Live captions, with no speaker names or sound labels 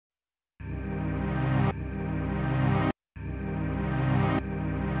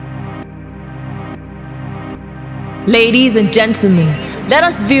Ladies and gentlemen, let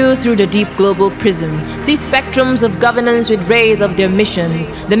us view through the deep global prism, see spectrums of governance with rays of their missions.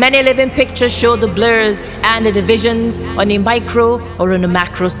 The many living pictures show the blurs and the divisions on a micro or on a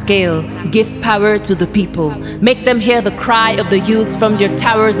macro scale. Give power to the people. Make them hear the cry of the youths from their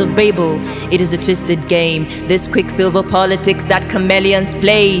towers of Babel. It is a twisted game, this quicksilver politics that chameleons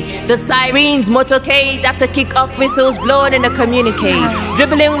play. The sirens motorcade after kick-off whistles blown in a communique.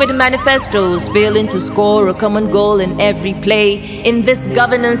 Dribbling with manifestos, failing to score a common goal in every play. In this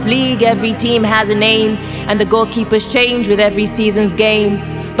governance league, every team has a name, and the goalkeepers change with every season's game.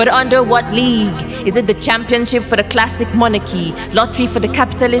 But under what league? Is it the championship for the classic monarchy, lottery for the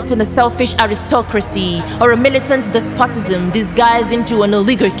capitalist and the selfish aristocracy, or a militant despotism disguised into an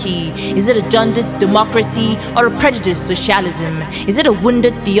oligarchy? Is it a jaundiced democracy or a prejudiced socialism? Is it a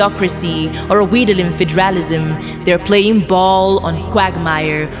wounded theocracy or a wheedling federalism? They're playing ball on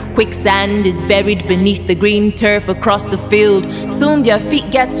quagmire. Quicksand is buried beneath the green turf across the field. Soon their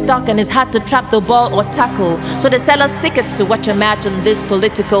feet get stuck and it's hard to trap the ball or tackle. So they sell us tickets to watch a match on this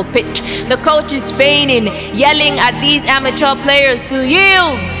political pitch. The coach is feigning, yelling at these amateur players to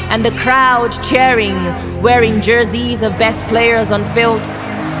yield, and the crowd cheering, wearing jerseys of best players on field.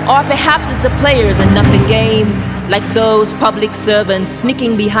 Or perhaps it's the players and not the game, like those public servants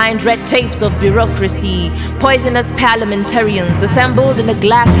sneaking behind red tapes of bureaucracy, poisonous parliamentarians assembled in a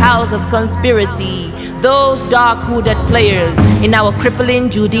glass house of conspiracy. Those dark hooded players in our crippling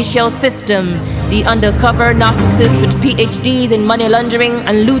judicial system, the undercover narcissists with PhDs in money laundering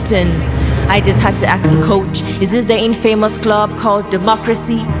and looting. I just had to ask the coach, is this the infamous club called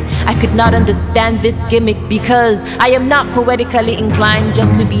democracy? I could not understand this gimmick because I am not poetically inclined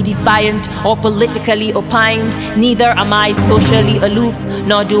just to be defiant or politically opined. Neither am I socially aloof,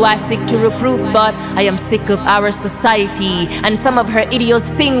 nor do I seek to reproof, but I am sick of our society and some of her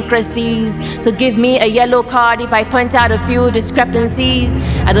idiosyncrasies. So give me a yellow card if I point out a few discrepancies.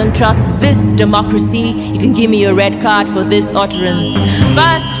 I don't trust this democracy. You can give me a red card for this utterance.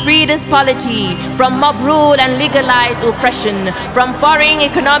 First, free this polity from mob rule and legalized oppression, from foreign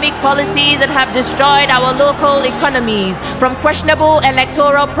economic policies that have destroyed our local economies, from questionable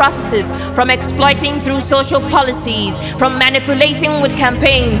electoral processes, from exploiting through social policies, from manipulating with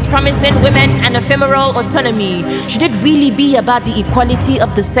campaigns, promising women an ephemeral autonomy. Should it really be about the equality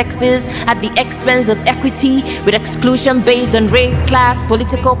of the sexes at the expense of equity, with exclusion based on race, class,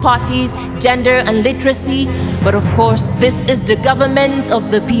 political parties, gender, and literacy? But of course, this is the government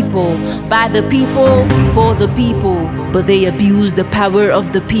of the people, by the people, for the people. But they abuse the power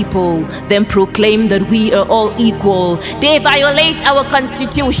of the people, then proclaim that we are all equal. They violate our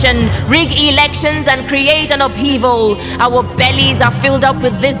constitution, rig elections, and create an upheaval. Our bellies are filled up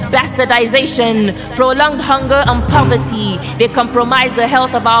with this bastardization, prolonged hunger and poverty. They compromise the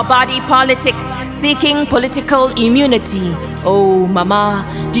health of our body politic, seeking political immunity. Oh,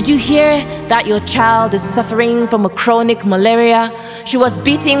 mama, did you hear that your child is suffering from a chronic malaria? She was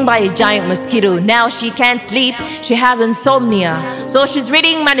bitten by a giant mosquito. Now she can't sleep. She has insomnia. So she's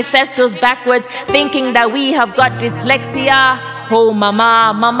reading manifestos backwards, thinking that we have got dyslexia. Oh,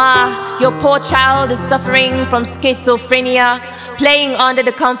 mama, mama, your poor child is suffering from schizophrenia, playing under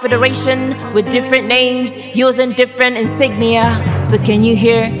the Confederation with different names, using different insignia. So can you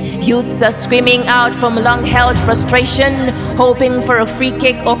hear? Youths are screaming out from long-held frustration, hoping for a free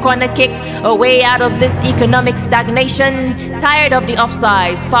kick or corner kick, a way out of this economic stagnation. Tired of the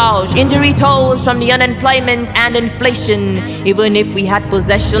offsides, fouls, injury tolls from the unemployment and inflation. Even if we had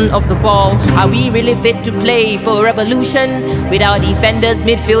possession of the ball, are we really fit to play for a revolution? With our defenders,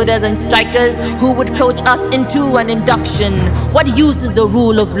 midfielders, and strikers who would coach us into an induction. What use is the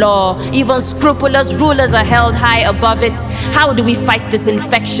rule of law? Even scrupulous rulers are held high above it. How do we fight this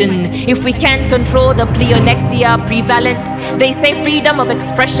infection if we can't control the pleonexia prevalent? They say freedom of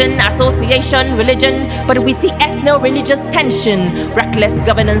expression, association, religion, but we see ethno-religious tension. Reckless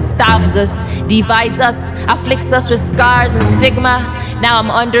governance starves us, divides us, afflicts us with scars and stigma. Now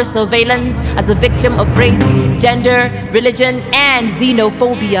I'm under surveillance as a victim of race, gender, religion, and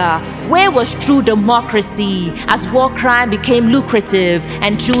xenophobia. Where was true democracy as war crime became lucrative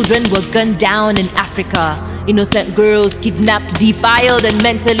and children were gunned down in Africa? Innocent girls kidnapped, defiled, and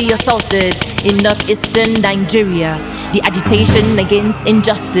mentally assaulted in northeastern Nigeria. The agitation against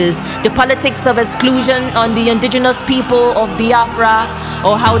injustice, the politics of exclusion on the indigenous people of Biafra,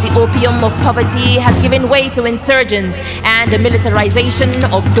 or how the opium of poverty has given way to insurgents and the militarization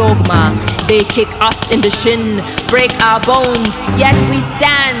of dogma. They kick us in the shin, break our bones, yet we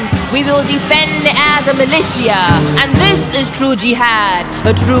stand. We will defend as a militia. And this is true jihad,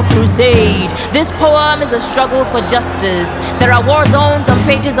 a true crusade. This poem is a struggle for justice. There are war zones on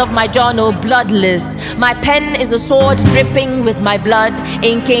pages of my journal, bloodless. My pen is a sword dripping with my blood,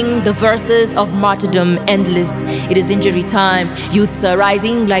 inking the verses of martyrdom endless. It is injury time. Youths are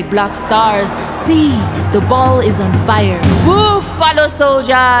rising like black stars. See, the ball is on fire. Woo, fellow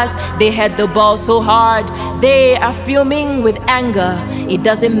soldiers. They hit the ball so hard. They are fuming with anger. It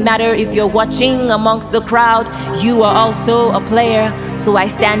doesn't matter if you're watching amongst the crowd. You are also a player. So I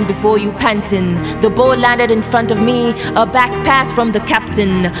stand before you panting. The ball landed in front of me, a back pass from the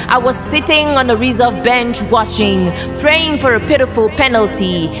captain. I was sitting on the reserve bench watching, praying for a pitiful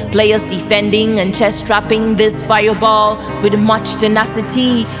penalty. Players defending and chest strapping this fireball with much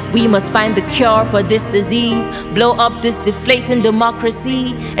tenacity. We must find the cure for this disease, blow up this deflating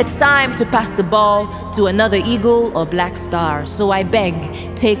democracy. It's time to pass the ball to another eagle or black star. So I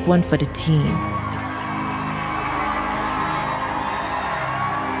beg, take one for the team.